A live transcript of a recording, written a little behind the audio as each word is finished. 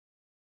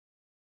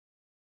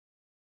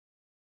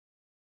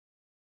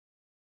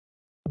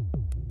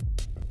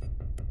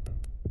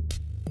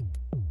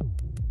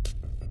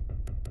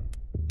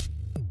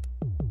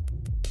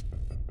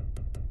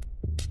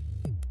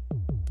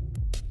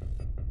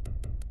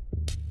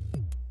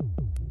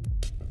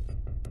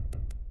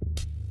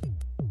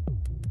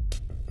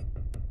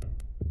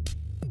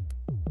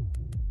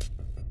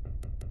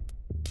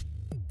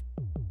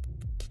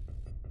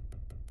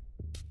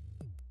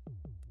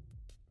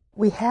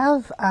We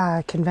have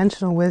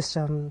conventional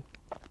wisdom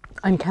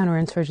on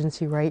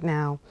counterinsurgency right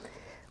now,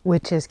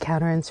 which is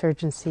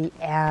counterinsurgency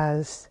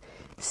as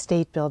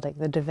state building,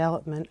 the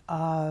development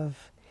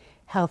of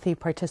healthy,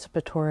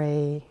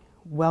 participatory,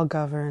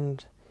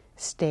 well-governed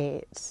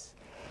states.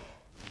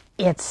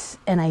 It's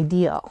an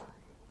ideal.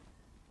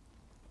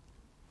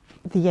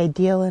 The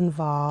ideal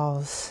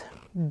involves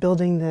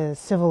building the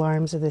civil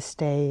arms of the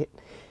state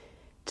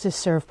to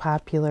serve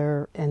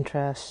popular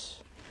interests,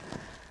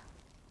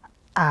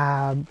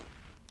 to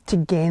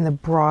gain the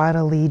broad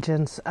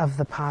allegiance of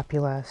the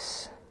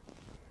populace,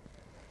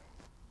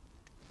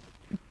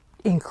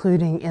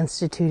 including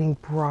instituting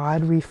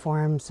broad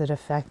reforms that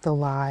affect the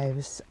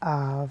lives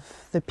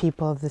of the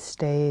people of the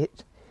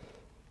state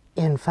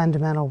in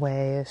fundamental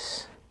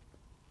ways.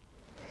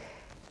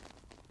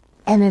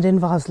 And it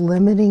involves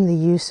limiting the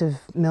use of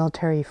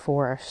military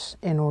force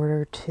in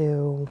order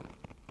to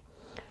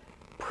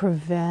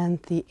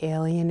prevent the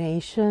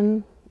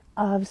alienation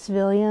of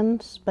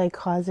civilians by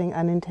causing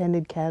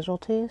unintended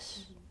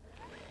casualties.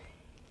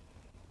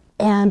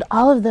 And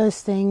all of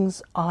those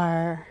things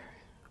are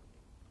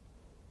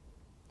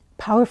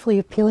powerfully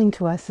appealing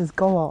to us as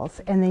goals,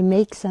 and they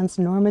make sense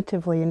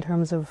normatively in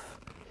terms of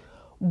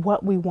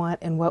what we want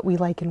and what we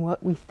like and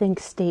what we think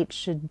states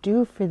should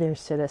do for their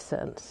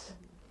citizens.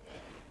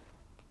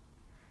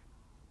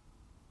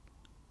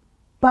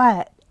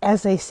 But,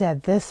 as I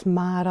said, this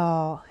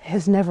model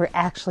has never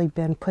actually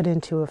been put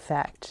into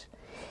effect.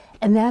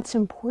 And that's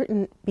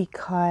important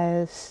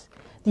because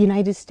the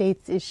United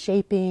States is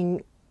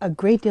shaping a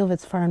great deal of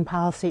its foreign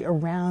policy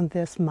around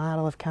this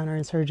model of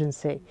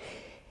counterinsurgency.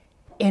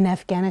 In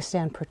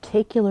Afghanistan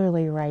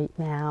particularly right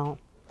now,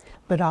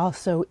 but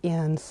also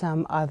in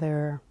some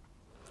other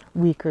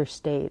weaker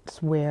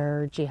states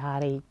where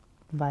jihadi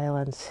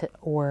violence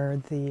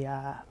or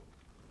the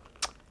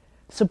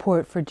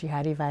support for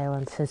jihadi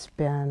violence has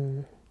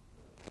been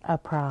a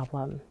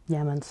problem.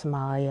 Yemen,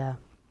 Somalia.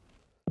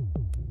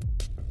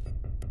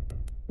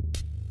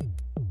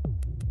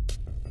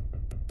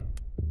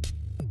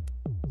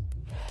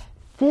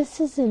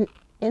 This is an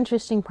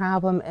interesting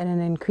problem and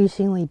an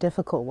increasingly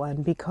difficult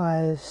one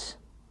because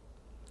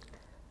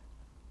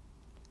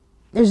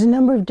there's a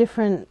number of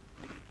different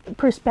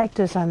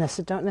perspectives on this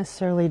that don't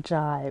necessarily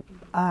jibe.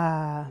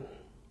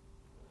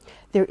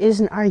 There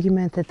is an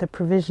argument that the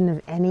provision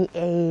of any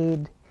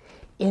aid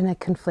in a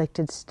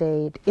conflicted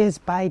state is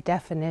by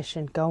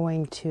definition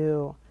going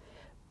to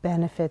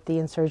benefit the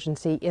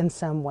insurgency in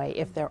some way.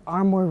 If there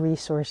are more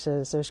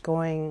resources, there's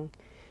going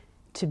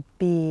to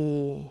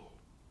be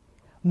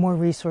more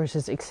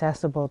resources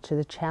accessible to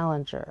the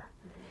challenger.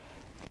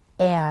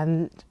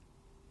 And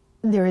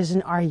there is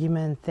an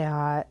argument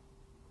that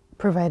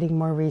providing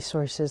more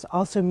resources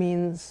also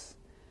means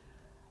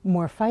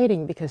more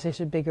fighting because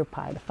there's a bigger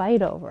pie to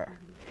fight over.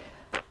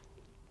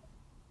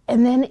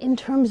 And then in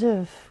terms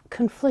of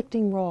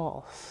conflicting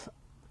roles,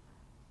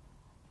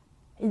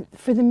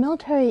 for the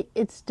military,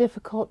 it's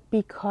difficult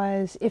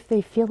because if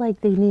they feel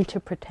like they need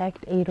to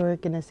protect aid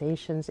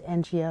organizations,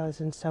 NGOs,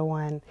 and so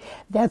on,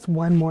 that's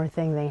one more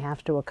thing they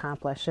have to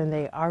accomplish, and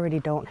they already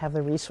don't have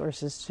the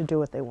resources to do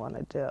what they want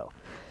to do.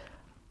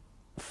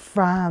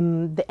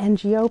 From the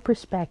NGO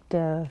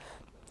perspective,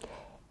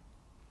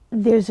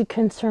 there's a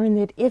concern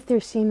that if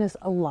they're seen as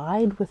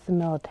allied with the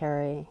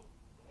military,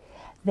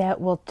 that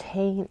will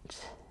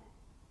taint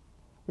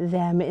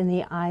them in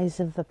the eyes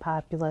of the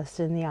populace,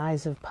 in the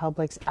eyes of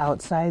publics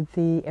outside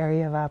the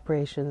area of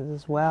operations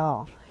as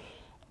well,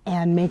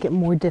 and make it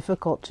more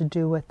difficult to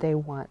do what they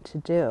want to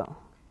do.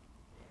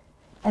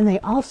 And they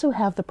also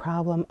have the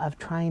problem of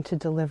trying to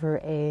deliver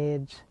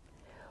aid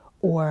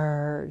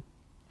or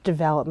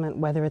development,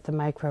 whether at the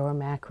micro or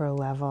macro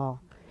level,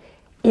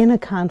 in a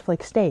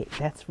conflict state.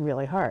 That's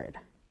really hard.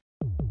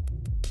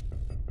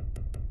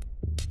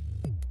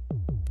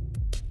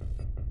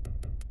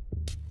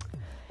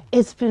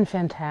 It's been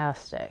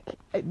fantastic.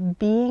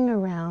 Being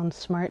around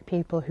smart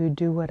people who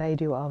do what I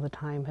do all the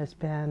time has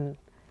been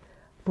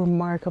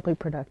remarkably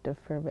productive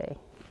for me.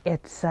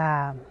 It's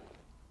the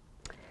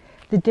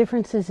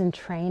differences in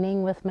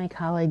training with my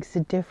colleagues, the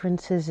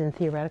differences in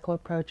theoretical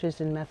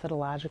approaches and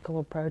methodological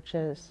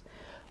approaches,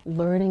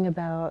 learning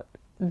about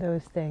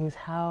those things,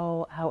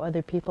 how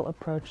other people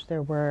approach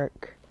their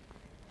work.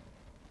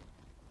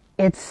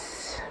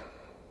 It's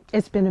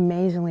been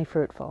amazingly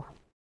fruitful.